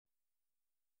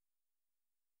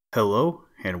Hello,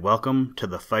 and welcome to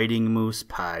the Fighting Moose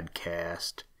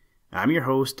podcast. I'm your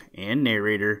host and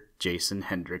narrator, Jason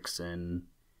Hendrickson.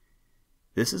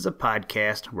 This is a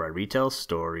podcast where I retell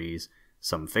stories,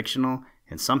 some fictional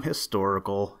and some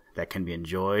historical, that can be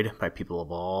enjoyed by people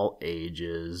of all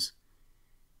ages.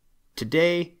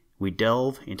 Today, we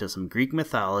delve into some Greek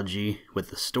mythology with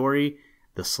the story,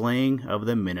 The Slaying of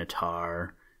the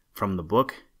Minotaur, from the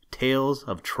book Tales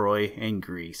of Troy and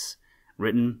Greece,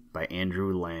 written by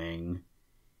Andrew Lang.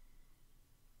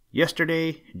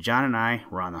 Yesterday, John and I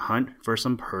were on the hunt for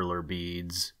some perler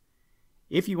beads.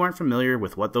 If you aren't familiar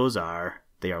with what those are,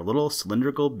 they are little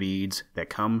cylindrical beads that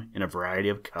come in a variety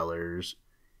of colors.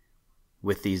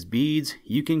 With these beads,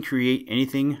 you can create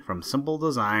anything from simple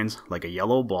designs like a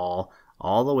yellow ball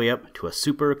all the way up to a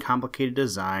super complicated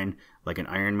design like an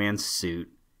Iron Man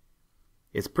suit.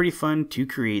 It's pretty fun to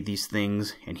create these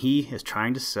things, and he is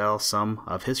trying to sell some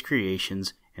of his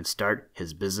creations and start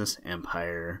his business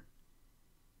empire.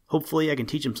 Hopefully I can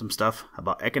teach him some stuff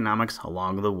about economics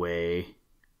along the way.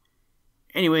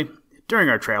 Anyway, during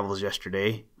our travels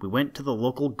yesterday, we went to the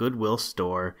local Goodwill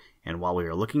store, and while we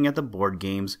were looking at the board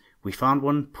games, we found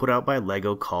one put out by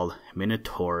LEGO called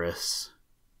Minotaurus.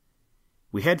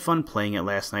 We had fun playing it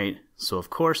last night, so of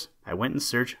course I went in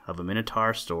search of a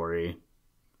Minotaur story.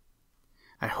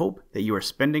 I hope that you are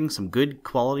spending some good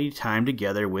quality time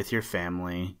together with your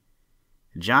family.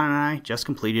 John and I just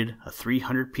completed a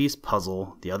 300-piece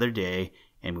puzzle the other day,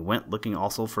 and we went looking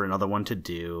also for another one to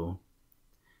do.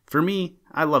 For me,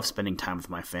 I love spending time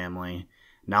with my family.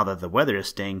 Now that the weather is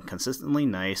staying consistently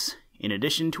nice, in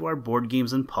addition to our board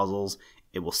games and puzzles,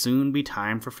 it will soon be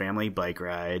time for family bike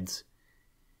rides.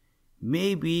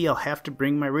 Maybe I'll have to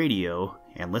bring my radio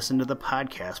and listen to the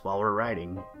podcast while we're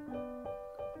riding.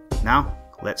 Now,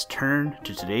 let's turn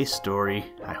to today's story.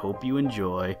 I hope you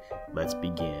enjoy. Let's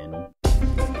begin.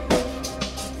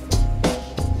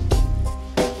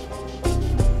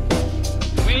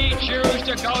 We choose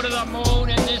to go to the moon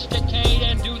in this decade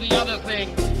and do the other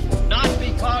thing, not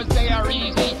because they are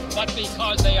easy, but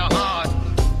because they are hard.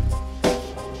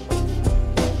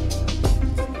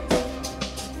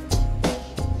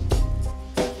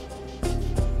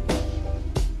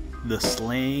 The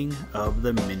Slaying of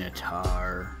the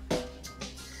Minotaur.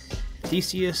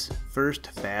 Theseus first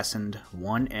fastened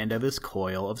one end of his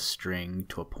coil of string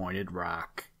to a pointed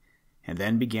rock, and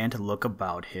then began to look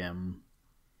about him.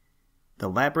 The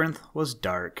labyrinth was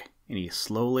dark, and he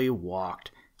slowly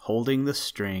walked, holding the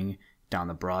string down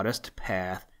the broadest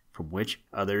path from which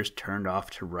others turned off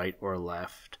to right or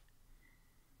left.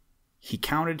 He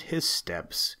counted his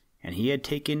steps, and he had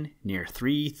taken near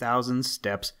 3,000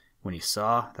 steps when he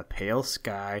saw the pale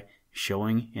sky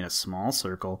showing in a small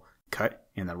circle cut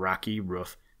in the rocky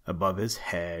roof above his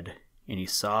head, and he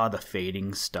saw the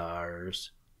fading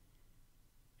stars.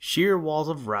 Sheer walls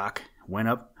of rock went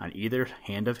up on either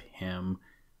hand of him.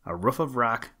 A roof of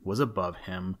rock was above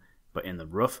him, but in the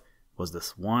roof was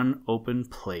this one open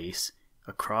place,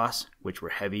 across which were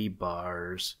heavy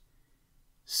bars.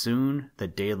 Soon the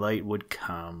daylight would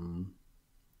come.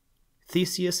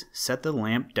 Theseus set the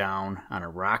lamp down on a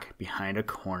rock behind a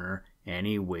corner, and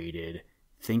he waited,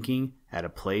 thinking at a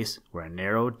place where a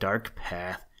narrow, dark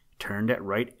path turned at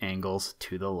right angles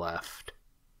to the left.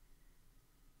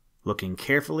 Looking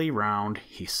carefully round,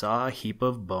 he saw a heap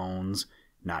of bones,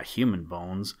 not human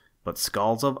bones, but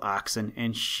skulls of oxen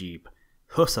and sheep,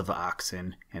 hoofs of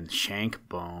oxen, and shank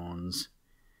bones.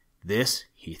 This,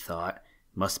 he thought,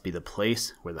 must be the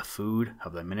place where the food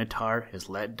of the Minotaur is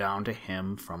let down to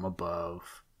him from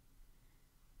above.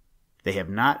 They have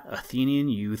not Athenian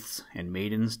youths and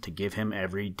maidens to give him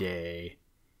every day.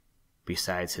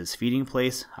 Besides his feeding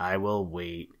place, I will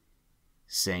wait.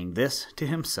 Saying this to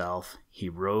himself, he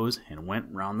rose and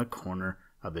went round the corner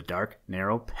of the dark,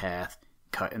 narrow path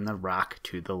cut in the rock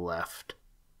to the left.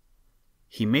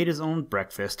 He made his own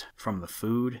breakfast from the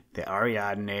food that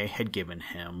Ariadne had given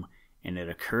him, and it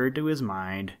occurred to his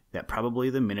mind that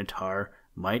probably the Minotaur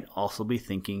might also be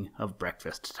thinking of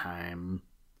breakfast time.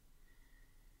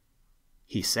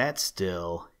 He sat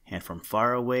still, and from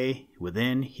far away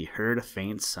within he heard a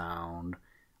faint sound,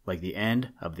 like the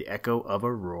end of the echo of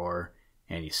a roar,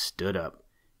 and he stood up,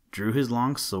 drew his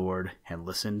long sword, and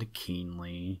listened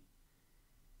keenly.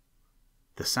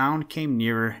 The sound came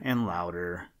nearer and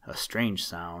louder, a strange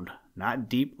sound, not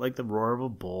deep like the roar of a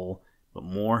bull, but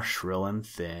more shrill and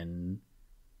thin.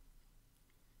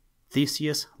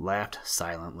 Theseus laughed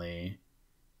silently.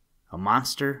 A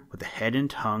monster with the head and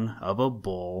tongue of a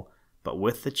bull, but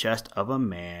with the chest of a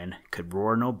man, could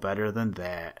roar no better than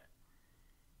that.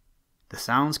 The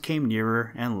sounds came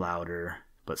nearer and louder,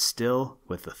 but still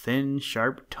with a thin,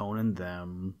 sharp tone in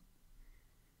them.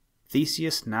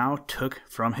 Theseus now took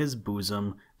from his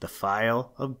bosom the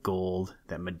phial of gold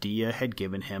that Medea had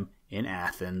given him in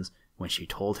Athens when she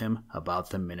told him about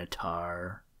the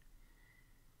Minotaur.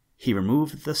 He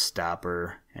removed the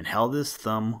stopper and held his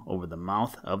thumb over the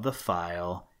mouth of the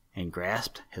phial and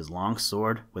grasped his long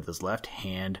sword with his left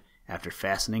hand after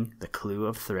fastening the clue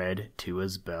of thread to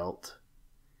his belt.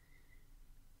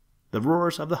 The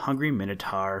roars of the hungry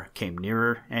Minotaur came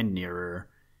nearer and nearer.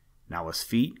 Now his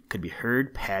feet could be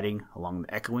heard padding along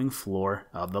the echoing floor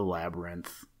of the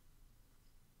labyrinth.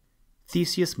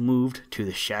 Theseus moved to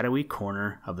the shadowy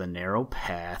corner of the narrow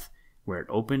path where it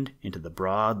opened into the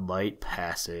broad light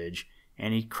passage,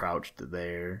 and he crouched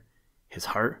there. His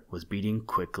heart was beating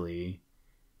quickly.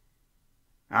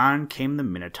 On came the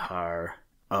Minotaur.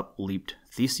 Up leaped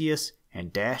Theseus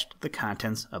and dashed the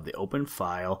contents of the open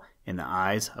phial in the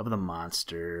eyes of the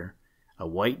monster. A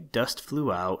white dust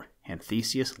flew out, and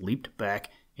Theseus leaped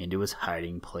back into his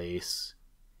hiding place.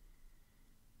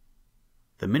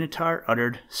 The Minotaur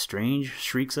uttered strange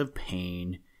shrieks of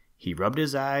pain. He rubbed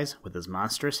his eyes with his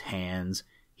monstrous hands.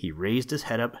 He raised his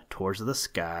head up towards the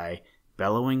sky,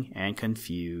 bellowing and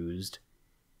confused.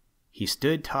 He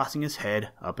stood tossing his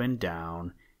head up and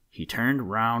down. He turned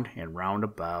round and round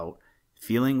about,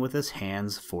 feeling with his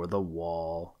hands for the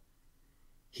wall.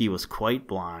 He was quite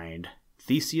blind.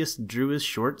 Theseus drew his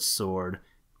short sword,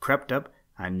 crept up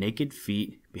on naked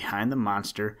feet behind the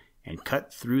monster, and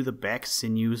cut through the back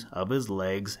sinews of his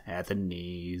legs at the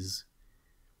knees.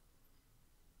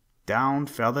 Down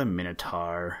fell the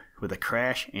Minotaur with a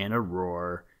crash and a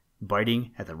roar,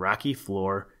 biting at the rocky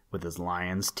floor with his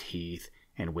lion's teeth,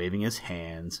 and waving his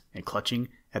hands, and clutching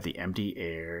at the empty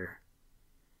air.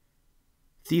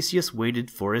 Theseus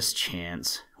waited for his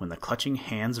chance when the clutching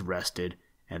hands rested,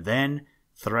 and then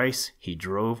thrice he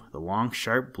drove the long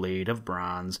sharp blade of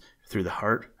bronze through the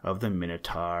heart of the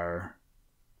Minotaur.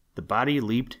 The body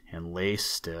leaped and lay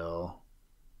still.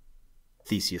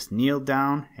 Theseus kneeled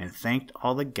down and thanked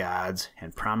all the gods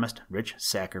and promised rich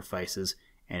sacrifices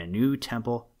and a new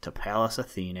temple to Pallas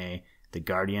Athene, the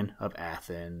guardian of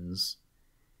Athens.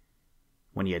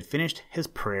 When he had finished his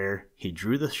prayer, he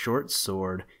drew the short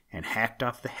sword and hacked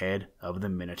off the head of the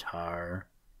Minotaur.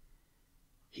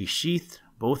 He sheathed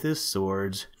both his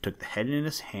swords, took the head in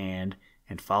his hand,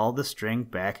 and followed the string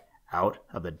back out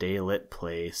of the day-lit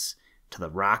place to the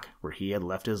rock where he had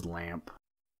left his lamp.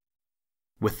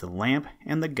 With the lamp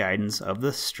and the guidance of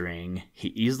the string, he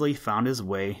easily found his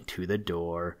way to the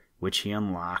door, which he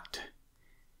unlocked.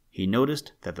 He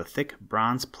noticed that the thick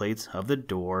bronze plates of the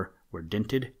door were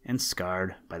dinted and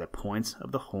scarred by the points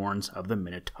of the horns of the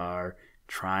Minotaur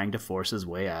trying to force his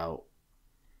way out.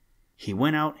 He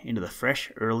went out into the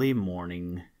fresh early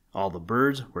morning. All the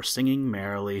birds were singing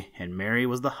merrily, and merry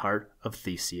was the heart of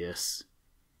Theseus.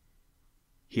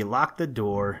 He locked the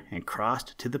door and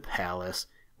crossed to the palace,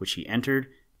 which he entered,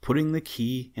 putting the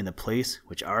key in the place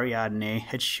which Ariadne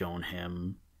had shown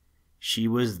him. She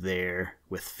was there,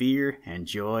 with fear and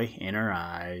joy in her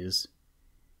eyes.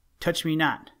 "Touch me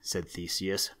not," said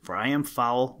Theseus, "for I am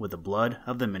foul with the blood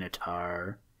of the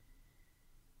Minotaur."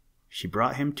 She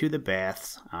brought him to the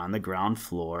baths on the ground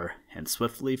floor, and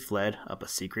swiftly fled up a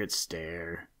secret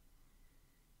stair.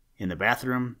 In the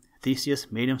bathroom,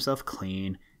 Theseus made himself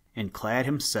clean, and clad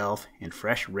himself in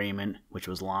fresh raiment which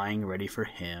was lying ready for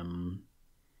him.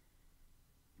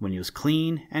 When he was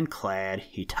clean and clad,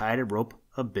 he tied a rope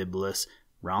of byblos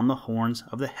round the horns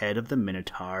of the head of the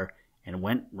Minotaur, and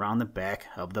went round the back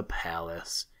of the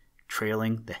palace,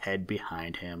 trailing the head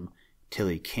behind him, till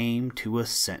he came to a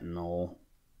sentinel.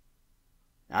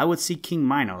 "I would see King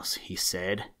Minos," he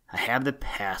said. "I have the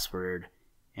password,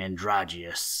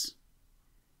 Androgeus."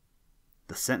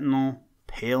 The sentinel,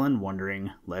 pale and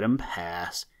wondering, let him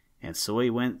pass, and so he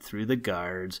went through the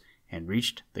guards, and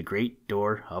reached the great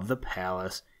door of the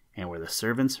palace, and where the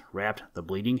servants wrapped the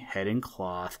bleeding head in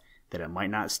cloth, that it might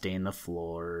not stain the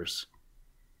floors.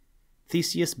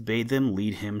 Theseus bade them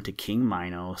lead him to King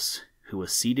Minos, who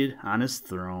was seated on his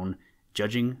throne,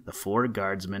 judging the 4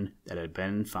 guardsmen that had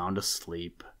been found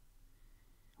asleep.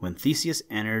 When Theseus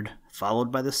entered,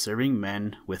 followed by the serving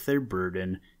men with their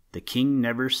burden, the king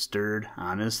never stirred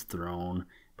on his throne,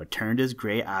 but turned his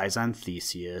gray eyes on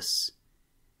Theseus.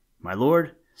 "My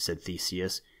lord," said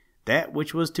Theseus, "that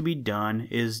which was to be done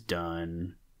is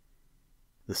done."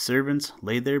 The servants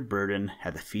laid their burden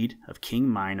at the feet of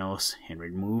King Minos and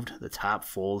removed the top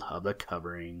fold of the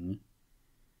covering.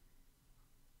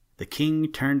 The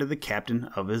king turned to the captain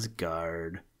of his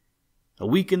guard. "A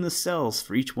week in the cells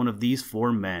for each one of these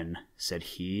 4 men," said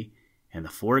he, and the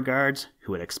 4 guards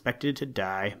who had expected to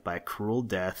die by a cruel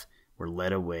death were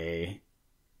led away.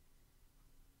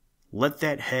 "Let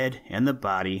that head and the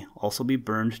body also be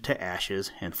burned to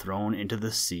ashes and thrown into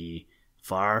the sea,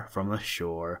 far from the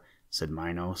shore," said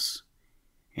Minos.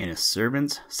 And his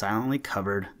servants silently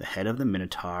covered the head of the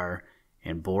Minotaur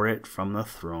and bore it from the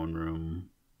throne room.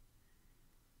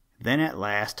 Then at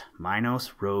last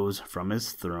Minos rose from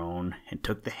his throne and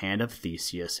took the hand of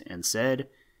Theseus and said,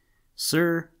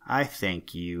 "Sir, I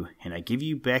thank you, and I give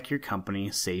you back your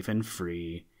company safe and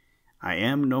free. I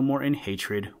am no more in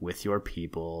hatred with your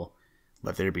people.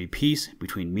 Let there be peace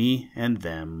between me and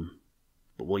them.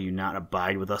 But will you not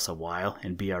abide with us a while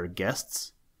and be our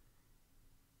guests?"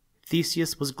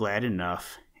 Theseus was glad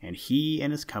enough, and he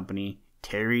and his company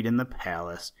tarried in the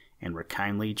palace and were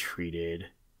kindly treated.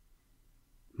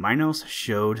 Minos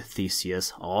showed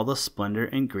Theseus all the splendor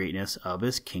and greatness of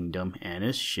his kingdom and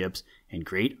his ships and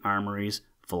great armories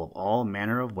full of all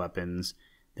manner of weapons.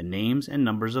 The names and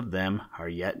numbers of them are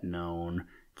yet known,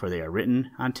 for they are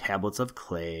written on tablets of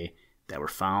clay that were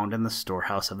found in the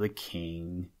storehouse of the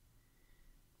king.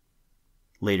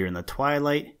 Later in the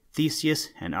twilight, Theseus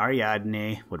and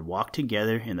Ariadne would walk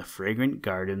together in the fragrant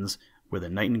gardens where the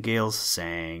nightingales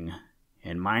sang,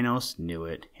 and Minos knew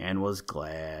it and was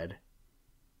glad.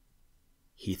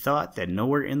 He thought that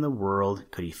nowhere in the world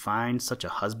could he find such a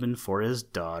husband for his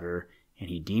daughter, and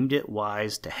he deemed it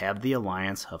wise to have the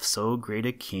alliance of so great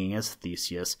a king as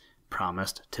Theseus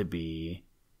promised to be.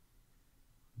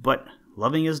 But,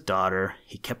 loving his daughter,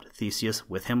 he kept Theseus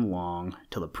with him long,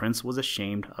 till the prince was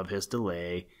ashamed of his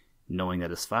delay, knowing that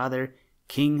his father,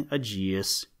 King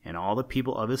Aegeus, and all the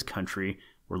people of his country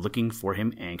were looking for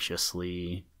him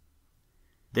anxiously.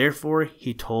 Therefore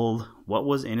he told what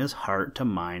was in his heart to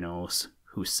Minos,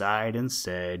 who sighed and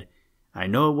said, "I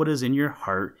know what is in your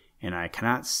heart, and I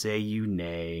cannot say you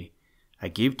nay. I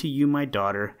give to you my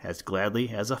daughter as gladly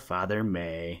as a father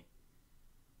may."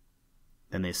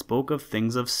 Then they spoke of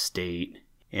things of state,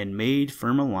 and made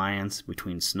firm alliance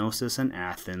between Snosus and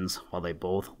Athens while they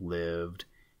both lived,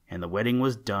 and the wedding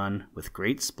was done with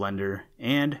great splendor,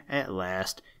 and at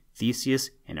last Theseus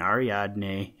and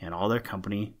Ariadne and all their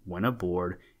company went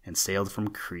aboard and sailed from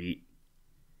Crete.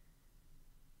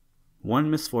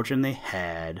 One misfortune they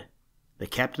had. The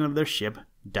captain of their ship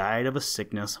died of a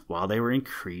sickness while they were in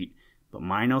Crete, but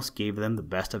Minos gave them the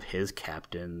best of his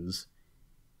captains.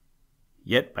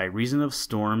 Yet by reason of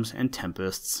storms and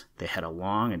tempests they had a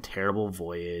long and terrible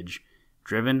voyage,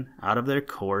 driven out of their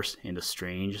course into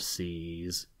strange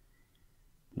seas.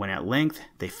 When at length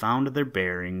they found their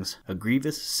bearings, a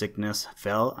grievous sickness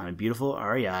fell on beautiful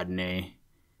Ariadne.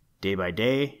 Day by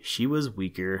day she was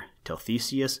weaker, till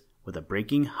Theseus, with a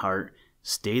breaking heart,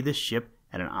 stayed the ship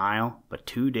at an isle but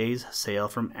 2 days' sail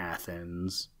from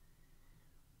Athens.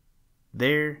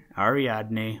 There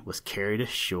Ariadne was carried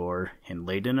ashore and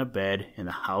laid in a bed in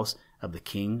the house of the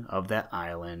king of that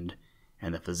island,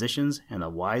 and the physicians and the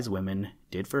wise women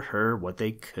did for her what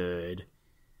they could.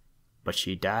 But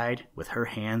she died with her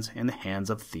hands in the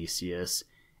hands of Theseus,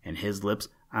 and his lips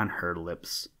on her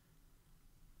lips.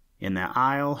 In that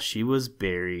isle she was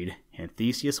buried, and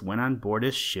Theseus went on board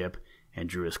his ship and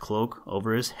drew his cloak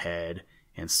over his head,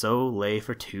 and so lay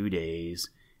for 2 days,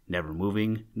 never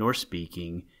moving nor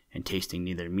speaking, and tasting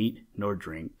neither meat nor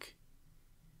drink.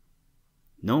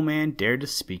 No man dared to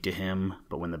speak to him,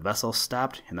 but when the vessel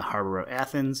stopped in the harbor of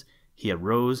Athens, he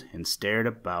arose and stared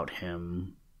about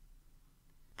him.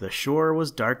 The shore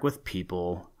was dark with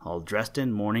people, all dressed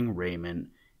in mourning raiment,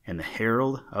 and the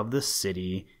herald of the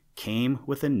city came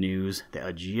with the news that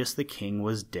Aegeus the king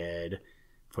was dead,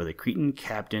 for the Cretan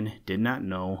captain did not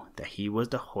know that he was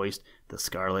to hoist the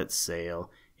scarlet sail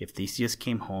if Theseus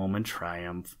came home in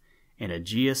triumph, and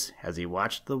Aegeus, as he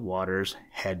watched the waters,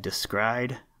 had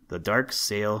descried the dark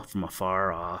sail from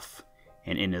afar off,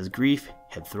 and in his grief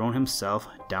had thrown himself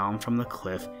down from the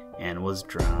cliff and was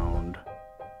drowned.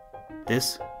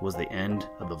 This was the end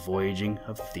of the voyaging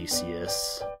of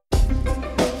Theseus.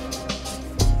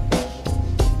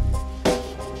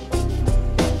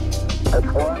 That's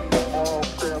one small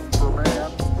step for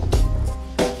man,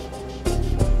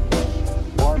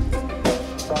 one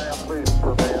giant leap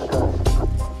for mankind.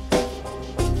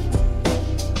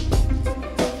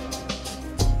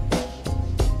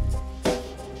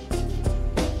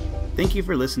 Thank you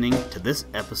for listening to this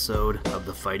episode of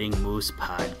the Fighting Moose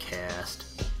podcast.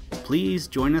 Please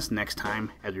join us next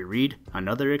time as we read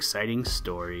another exciting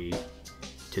story.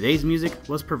 Today's music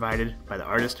was provided by the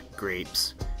artist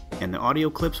Grapes, and the audio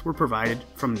clips were provided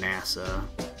from NASA.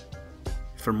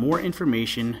 For more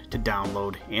information to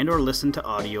download and or listen to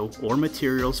audio or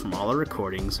materials from all our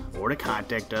recordings, or to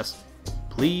contact us,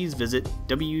 please visit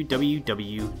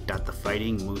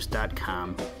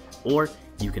www.thefightingmoose.com, or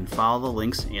you can follow the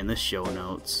links in the show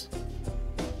notes.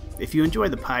 If you enjoy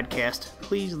the podcast,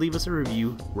 please leave us a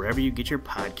review wherever you get your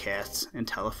podcasts and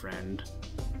tell a friend.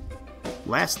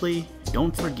 Lastly,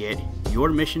 don't forget your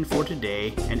mission for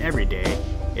today and every day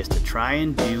is to try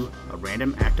and do a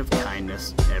random act of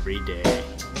kindness every day.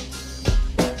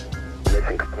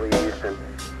 Mission complete, Houston.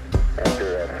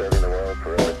 After serving the world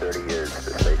for over 30 years,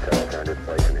 the space shuttle turned its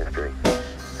place in history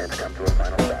and it's come to a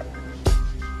final stop.